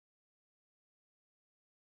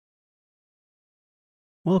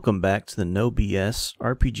Welcome back to the No BS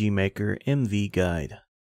RPG Maker MV Guide.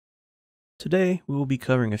 Today we will be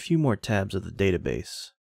covering a few more tabs of the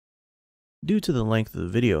database. Due to the length of the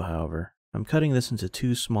video, however, I'm cutting this into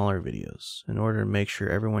two smaller videos in order to make sure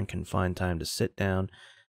everyone can find time to sit down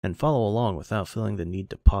and follow along without feeling the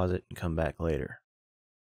need to pause it and come back later.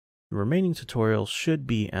 The remaining tutorials should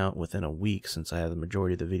be out within a week since I have the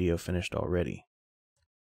majority of the video finished already.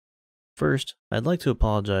 First, I'd like to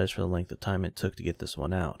apologize for the length of time it took to get this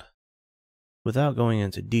one out. Without going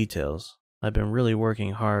into details, I've been really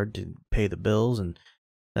working hard to pay the bills, and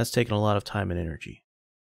that's taken a lot of time and energy.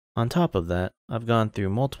 On top of that, I've gone through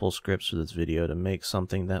multiple scripts for this video to make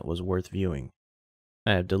something that was worth viewing.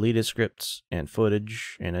 I have deleted scripts and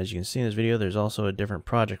footage, and as you can see in this video, there's also a different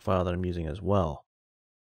project file that I'm using as well.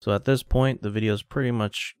 So at this point, the video is pretty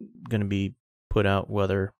much going to be put out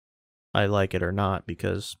whether I like it or not,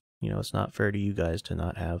 because it's not fair to you guys to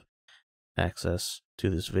not have access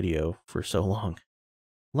to this video for so long.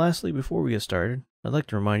 Lastly, before we get started, I'd like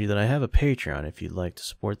to remind you that I have a Patreon if you'd like to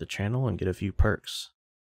support the channel and get a few perks.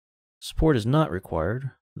 Support is not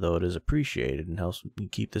required, though it is appreciated and helps me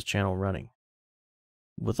keep this channel running.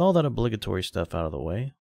 With all that obligatory stuff out of the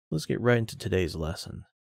way, let's get right into today's lesson.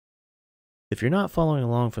 If you're not following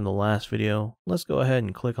along from the last video, let's go ahead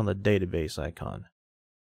and click on the database icon.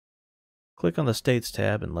 Click on the States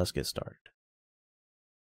tab and let's get started.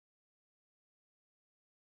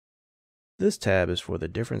 This tab is for the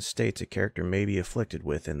different states a character may be afflicted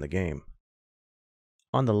with in the game.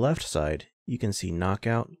 On the left side, you can see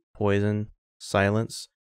knockout, poison, silence,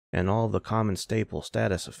 and all of the common staple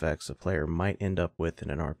status effects a player might end up with in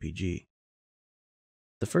an RPG.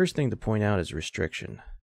 The first thing to point out is restriction.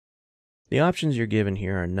 The options you're given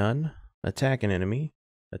here are none, attack an enemy,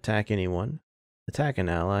 attack anyone, attack an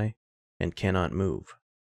ally, and cannot move.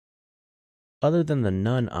 Other than the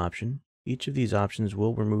none option, each of these options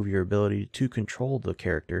will remove your ability to control the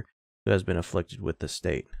character who has been afflicted with the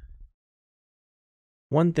state.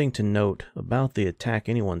 One thing to note about the attack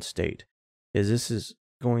anyone state is this is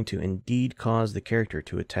going to indeed cause the character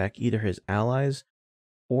to attack either his allies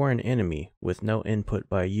or an enemy with no input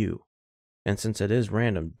by you, and since it is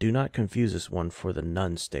random, do not confuse this one for the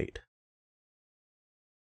none state.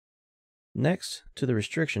 Next, to the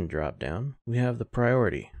restriction dropdown, we have the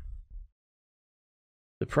priority.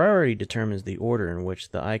 The priority determines the order in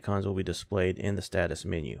which the icons will be displayed in the status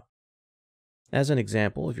menu. As an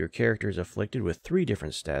example, if your character is afflicted with 3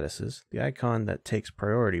 different statuses, the icon that takes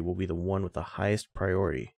priority will be the one with the highest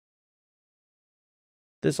priority.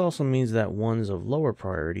 This also means that ones of lower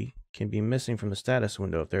priority can be missing from the status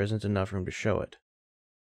window if there isn't enough room to show it.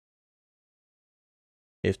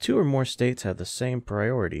 If 2 or more states have the same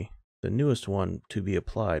priority, the newest one to be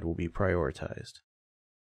applied will be prioritized.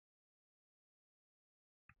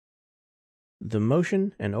 The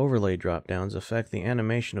motion and overlay dropdowns affect the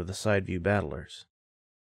animation of the side view battlers.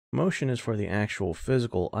 Motion is for the actual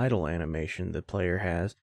physical idle animation the player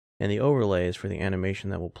has, and the overlay is for the animation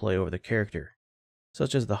that will play over the character,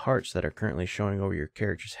 such as the hearts that are currently showing over your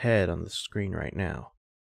character's head on the screen right now.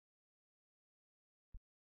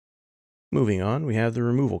 Moving on, we have the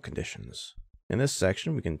removal conditions. In this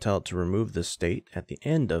section, we can tell it to remove the state at the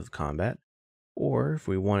end of combat, or if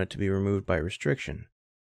we want it to be removed by restriction,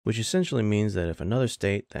 which essentially means that if another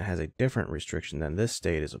state that has a different restriction than this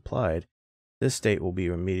state is applied, this state will be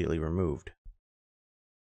immediately removed.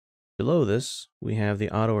 Below this, we have the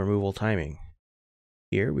auto removal timing.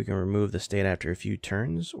 Here, we can remove the state after a few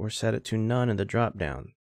turns, or set it to none in the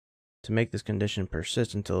dropdown to make this condition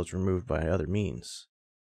persist until it's removed by other means.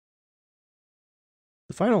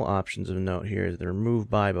 The final options of note here is the remove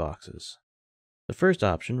by boxes. The first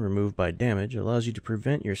option, remove by damage, allows you to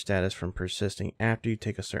prevent your status from persisting after you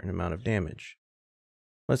take a certain amount of damage.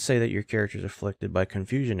 Let's say that your character is afflicted by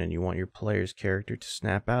confusion and you want your player's character to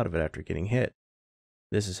snap out of it after getting hit.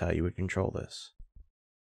 This is how you would control this.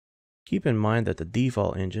 Keep in mind that the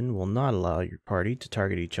default engine will not allow your party to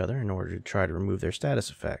target each other in order to try to remove their status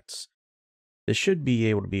effects. This should be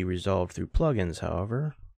able to be resolved through plugins,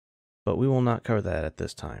 however, but we will not cover that at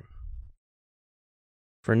this time.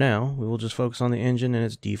 For now, we will just focus on the engine in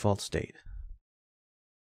its default state.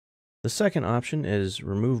 The second option is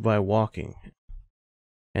remove by walking,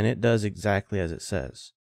 and it does exactly as it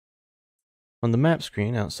says. On the map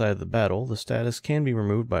screen outside of the battle, the status can be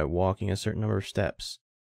removed by walking a certain number of steps.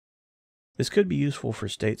 This could be useful for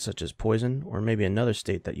states such as poison, or maybe another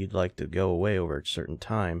state that you'd like to go away over a certain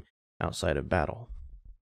time outside of battle.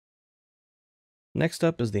 Next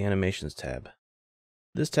up is the Animations tab.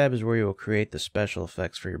 This tab is where you will create the special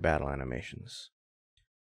effects for your battle animations.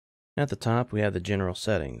 At the top, we have the general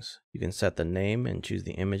settings. You can set the name and choose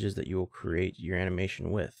the images that you will create your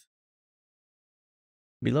animation with.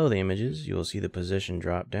 Below the images, you will see the position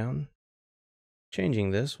drop-down.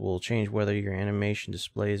 Changing this will change whether your animation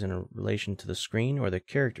displays in relation to the screen or the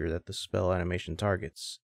character that the spell animation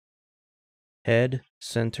targets. Head,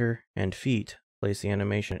 center, and feet place the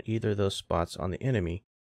animation at either of those spots on the enemy,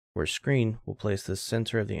 where screen will place the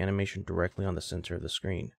center of the animation directly on the center of the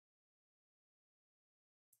screen.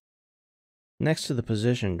 Next to the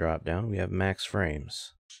position drop-down, we have max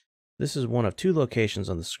frames. This is one of two locations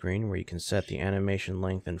on the screen where you can set the animation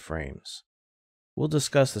length in frames. We'll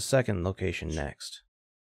discuss the second location next.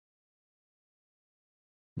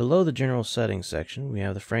 Below the general settings section, we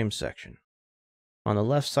have the frames section. On the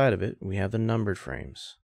left side of it, we have the numbered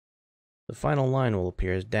frames. The final line will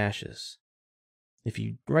appear as dashes. If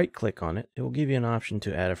you right-click on it, it will give you an option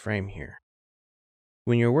to add a frame here.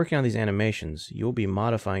 When you're working on these animations, you will be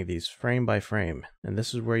modifying these frame by frame, and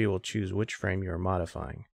this is where you will choose which frame you are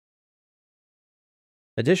modifying.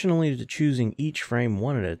 Additionally to choosing each frame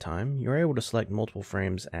one at a time, you're able to select multiple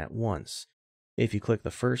frames at once. If you click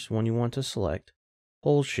the first one you want to select,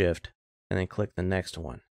 hold Shift, and then click the next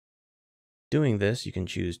one. Doing this, you can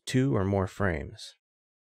choose 2 or more frames.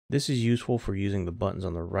 This is useful for using the buttons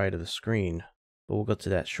on the right of the screen, but we'll go to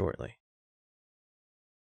that shortly.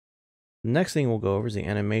 The next thing we'll go over is the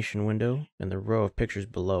animation window and the row of pictures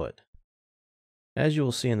below it. As you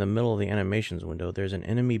will see in the middle of the animations window, there's an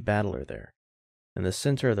enemy battler there, and the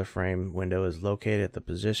center of the frame window is located at the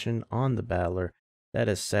position on the battler that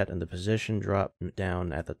is set in the position drop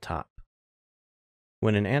down at the top.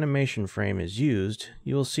 When an animation frame is used,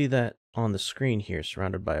 you will see that on the screen here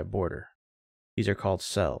surrounded by a border. These are called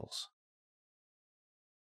cells.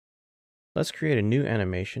 Let's create a new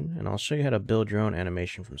animation, and I'll show you how to build your own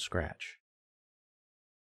animation from scratch.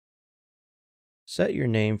 Set your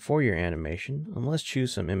name for your animation, and let's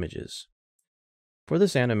choose some images. For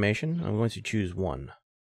this animation, I'm going to choose 1.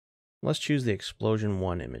 Let's choose the Explosion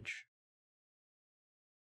 1 image.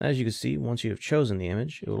 As you can see, once you have chosen the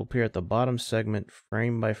image, it will appear at the bottom segment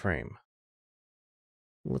frame by frame.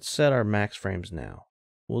 Let's set our max frames now.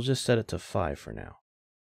 We'll just set it to 5 for now.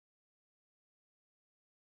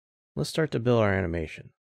 Let's start to build our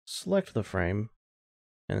animation. Select the frame,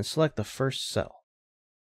 and select the first cell.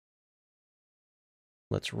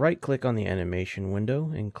 Let's right-click on the animation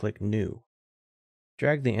window and click New.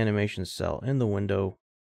 Drag the animation cell in the window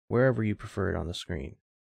wherever you prefer it on the screen.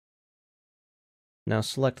 Now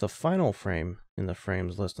select the final frame in the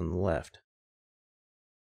frames list on the left.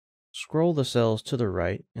 Scroll the cells to the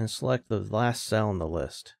right and select the last cell in the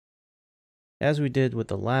list. As we did with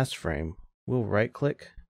the last frame, we'll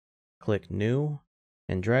right-click, click New,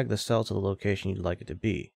 and drag the cell to the location you'd like it to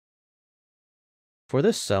be. For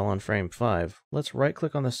this cell on frame 5, let's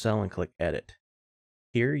right-click on the cell and click Edit.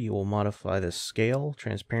 Here you will modify the scale,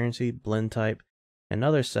 transparency, blend type, and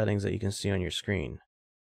other settings that you can see on your screen.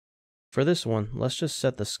 For this one, let's just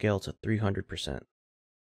set the scale to 300%.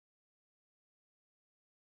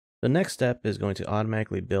 The next step is going to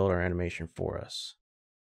automatically build our animation for us.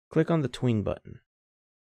 Click on the tween button.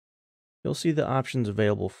 You'll see the options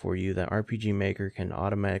available for you that RPG Maker can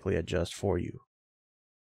automatically adjust for you.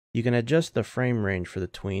 You can adjust the frame range for the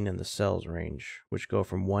tween and the cells range, which go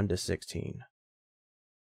from 1 to 16.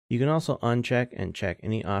 You can also uncheck and check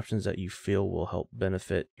any options that you feel will help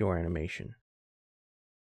benefit your animation.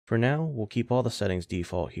 For now, we'll keep all the settings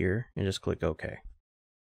default here and just click OK.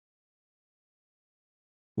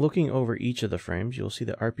 Looking over each of the frames, you'll see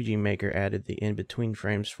that RPG Maker added the in-between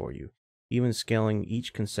frames for you, even scaling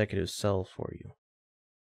each consecutive cell for you.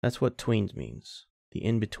 That's what tweens means, the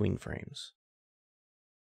in-between frames.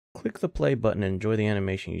 Click the play button and enjoy the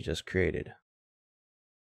animation you just created.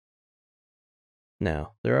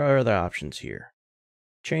 Now, there are other options here.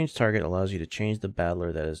 Change Target allows you to change the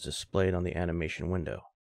battler that is displayed on the animation window.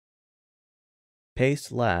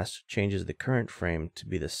 Paste Last changes the current frame to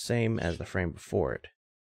be the same as the frame before it.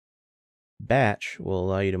 Batch will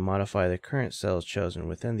allow you to modify the current cells chosen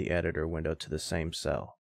within the editor window to the same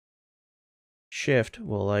cell. Shift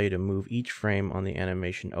will allow you to move each frame on the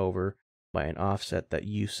animation over by an offset that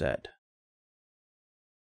you set.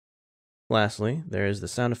 Lastly, there is the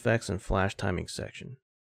sound effects and flash timing section.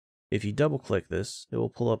 If you double-click this, it will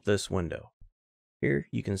pull up this window. Here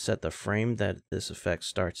you can set the frame that this effect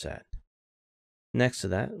starts at. Next to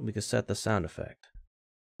that, we can set the sound effect.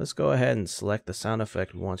 Let's go ahead and select the sound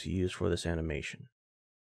effect we want to use for this animation.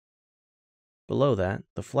 Below that,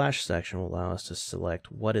 the flash section will allow us to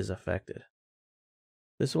select what is affected.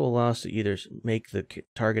 This will allow us to either make the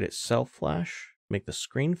target itself flash, make the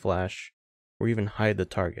screen flash, or even hide the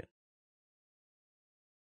target.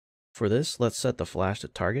 For this, let's set the flash to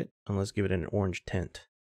target and let's give it an orange tint.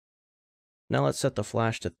 Now let's set the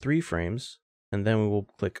flash to 3 frames and then we will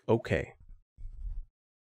click OK.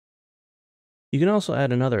 You can also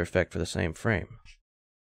add another effect for the same frame.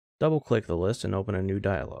 Double-click the list and open a new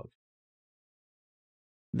dialog.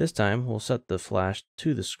 This time we'll set the flash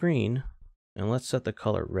to the screen and let's set the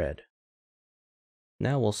color red.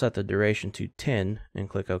 Now we'll set the duration to 10 and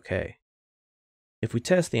click OK. If we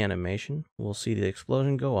test the animation, we'll see the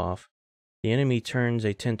explosion go off, the enemy turns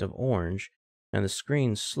a tint of orange, and the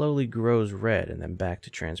screen slowly grows red and then back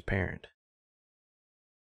to transparent.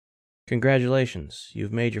 Congratulations,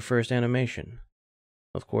 you've made your first animation.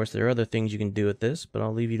 Of course, there are other things you can do with this, but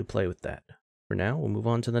I'll leave you to play with that. For now, we'll move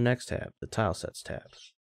on to the next tab, the Tilesets tab.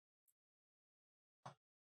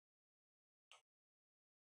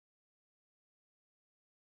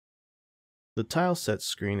 The Tilesets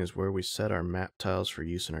screen is where we set our map tiles for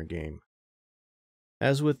use in our game.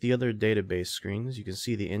 As with the other database screens, you can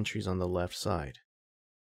see the entries on the left side.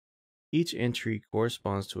 Each entry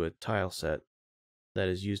corresponds to a tileset that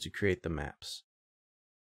is used to create the maps.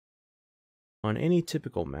 On any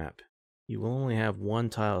typical map, you will only have one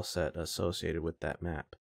tileset associated with that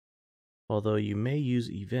map, although you may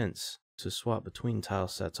use events to swap between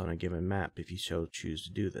tilesets on a given map if you so choose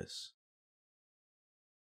to do this.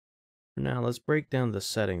 For now, let's break down the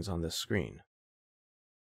settings on this screen.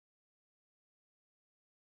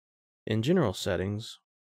 In general settings,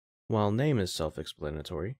 while name is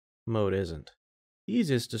self-explanatory, mode isn't. The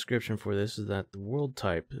easiest description for this is that the world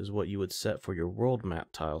type is what you would set for your world map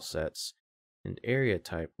tile sets, and area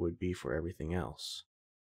type would be for everything else.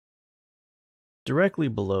 Directly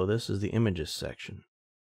below this is the images section.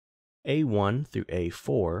 A1 through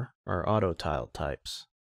A4 are auto tile types.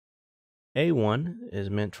 A1 is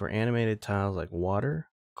meant for animated tiles like water,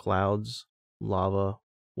 clouds, lava,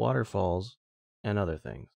 waterfalls, and other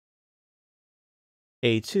things.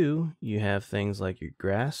 A2, you have things like your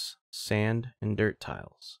grass, sand, and dirt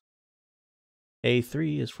tiles.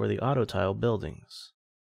 A3 is for the auto tile buildings.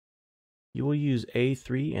 You will use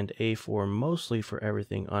A3 and A4 mostly for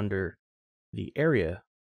everything under the area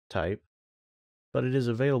type, but it is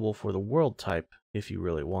available for the world type if you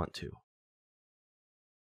really want to.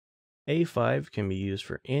 A5 can be used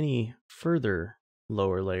for any further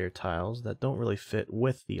lower layer tiles that don't really fit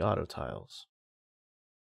with the auto tiles.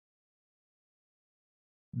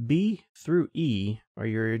 B through E are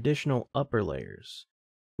your additional upper layers,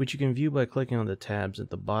 which you can view by clicking on the tabs at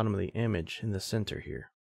the bottom of the image in the center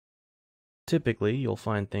here. Typically, you'll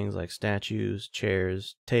find things like statues,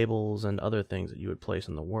 chairs, tables, and other things that you would place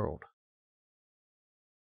in the world.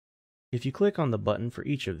 If you click on the button for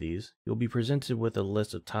each of these, you'll be presented with a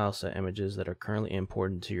list of tileset images that are currently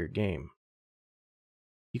imported to your game.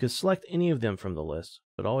 You can select any of them from the list,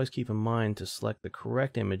 but always keep in mind to select the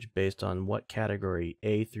correct image based on what category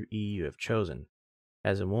A through E you have chosen,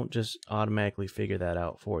 as it won't just automatically figure that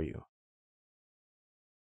out for you.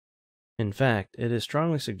 In fact, it is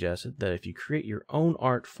strongly suggested that if you create your own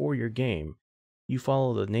art for your game, you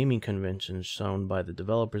follow the naming conventions shown by the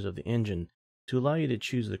developers of the engine to allow you to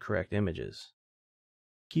choose the correct images.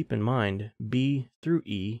 Keep in mind, B through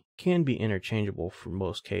E can be interchangeable for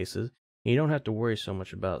most cases, and you don't have to worry so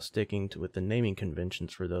much about sticking with the naming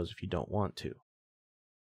conventions for those if you don't want to.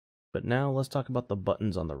 But now let's talk about the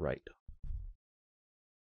buttons on the right.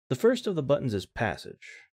 The first of the buttons is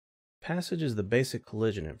Passage. Passage is the basic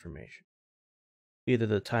collision information. Either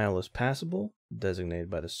the tile is passable, designated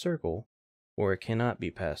by the circle, or it cannot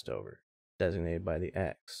be passed over, designated by the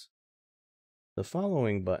X. The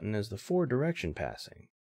following button is the 4-direction passing.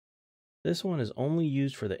 This one is only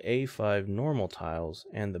used for the A5 normal tiles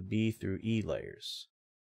and the B through E layers.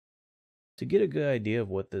 To get a good idea of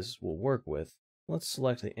what this will work with, let's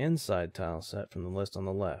select the inside tile set from the list on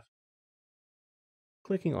the left.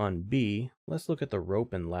 Clicking on B, let's look at the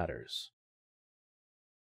rope and ladders.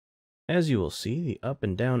 As you will see, the up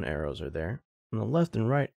and down arrows are there, and the left and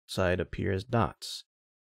right side appear as dots.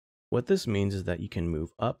 What this means is that you can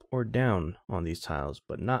move up or down on these tiles,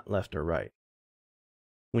 but not left or right.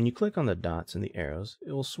 When you click on the dots and the arrows,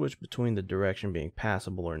 it will switch between the direction being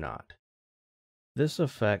passable or not. This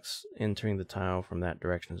affects entering the tile from that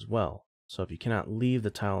direction as well, so if you cannot leave the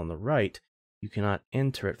tile on the right, you cannot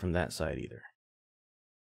enter it from that side either.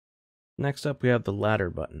 Next up, we have the ladder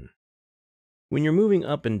button. When you're moving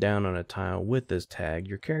up and down on a tile with this tag,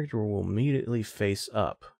 your character will immediately face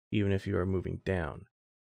up, even if you are moving down.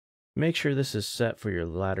 Make sure this is set for your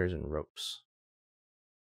ladders and ropes.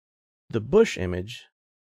 The bush image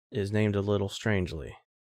is named a little strangely.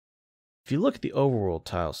 If you look at the overworld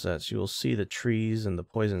tile sets, you will see the trees and the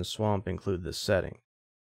poison swamp include this setting.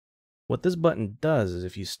 What this button does is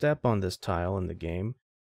if you step on this tile in the game,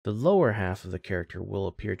 the lower half of the character will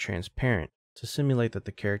appear transparent to simulate that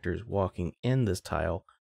the character is walking in this tile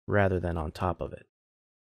rather than on top of it.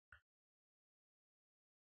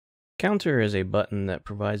 Counter is a button that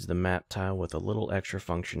provides the map tile with a little extra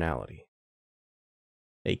functionality.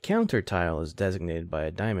 A counter tile is designated by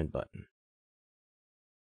a diamond button.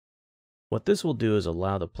 What this will do is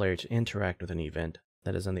allow the player to interact with an event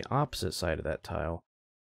that is on the opposite side of that tile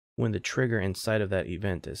when the trigger inside of that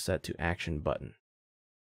event is set to action button.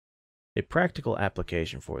 A practical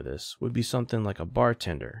application for this would be something like a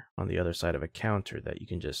bartender on the other side of a counter that you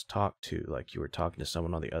can just talk to like you were talking to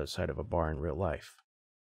someone on the other side of a bar in real life.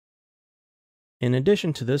 In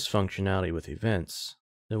addition to this functionality with events,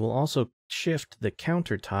 it will also shift the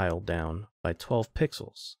counter tile down by 12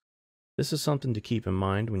 pixels. This is something to keep in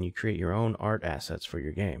mind when you create your own art assets for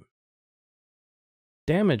your game.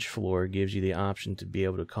 Damage floor gives you the option to be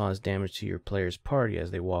able to cause damage to your player's party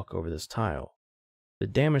as they walk over this tile. The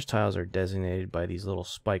damage tiles are designated by these little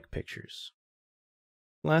spike pictures.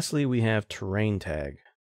 Lastly, we have terrain tag.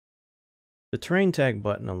 The terrain tag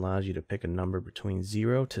button allows you to pick a number between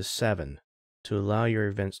 0 to 7 to allow your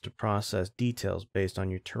events to process details based on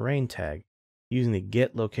your terrain tag using the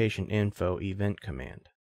get location info event command.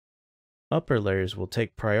 Upper layers will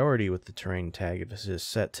take priority with the terrain tag if it is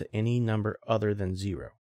set to any number other than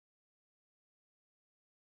 0.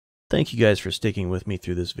 Thank you guys for sticking with me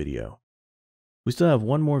through this video. We still have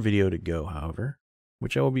one more video to go, however,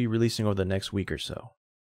 which I will be releasing over the next week or so.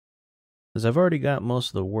 As I've already got most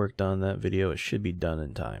of the work done in that video, it should be done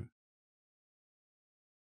in time.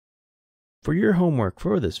 For your homework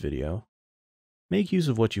for this video, make use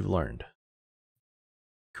of what you've learned.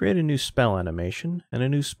 Create a new spell animation and a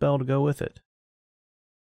new spell to go with it.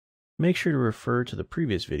 Make sure to refer to the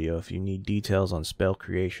previous video if you need details on spell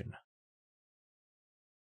creation.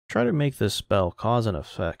 Try to make this spell cause an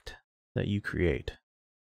effect that you create.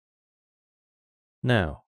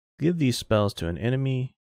 Now, give these spells to an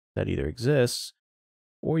enemy that either exists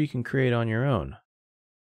or you can create on your own.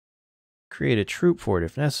 Create a troop for it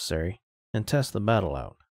if necessary and test the battle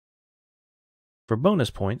out. For bonus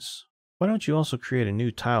points, why don't you also create a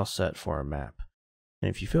new tile set for a map? And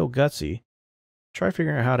if you feel gutsy, try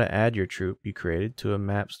figuring out how to add your troop you created to a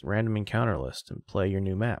map's random encounter list and play your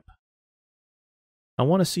new map. I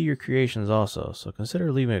want to see your creations also, so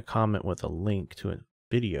consider leaving a comment with a link to a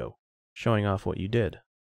video showing off what you did.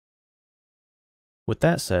 With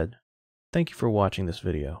that said, thank you for watching this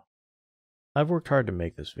video. I've worked hard to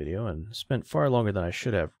make this video and spent far longer than I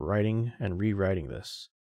should have writing and rewriting this.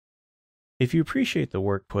 If you appreciate the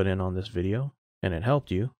work put in on this video and it helped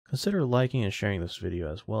you, consider liking and sharing this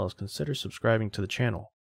video as well as consider subscribing to the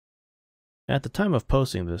channel. At the time of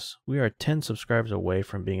posting this, we are 10 subscribers away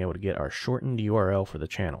from being able to get our shortened URL for the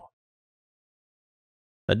channel.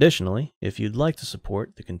 Additionally, if you'd like to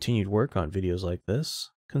support the continued work on videos like this,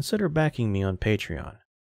 consider backing me on Patreon.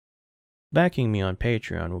 Backing me on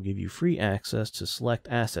Patreon will give you free access to select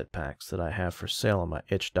asset packs that I have for sale on my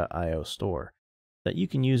itch.io store that you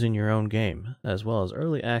can use in your own game, as well as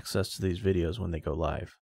early access to these videos when they go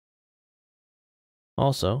live.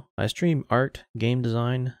 Also, I stream art, game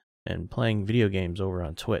design, and playing video games over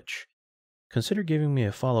on Twitch. Consider giving me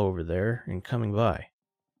a follow over there and coming by.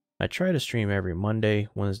 I try to stream every Monday,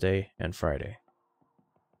 Wednesday, and Friday.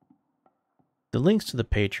 The links to the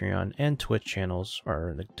Patreon and Twitch channels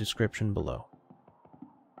are in the description below.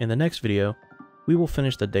 In the next video, we will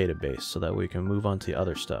finish the database so that we can move on to the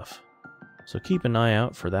other stuff. So keep an eye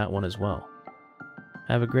out for that one as well.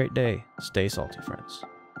 Have a great day. Stay salty, friends.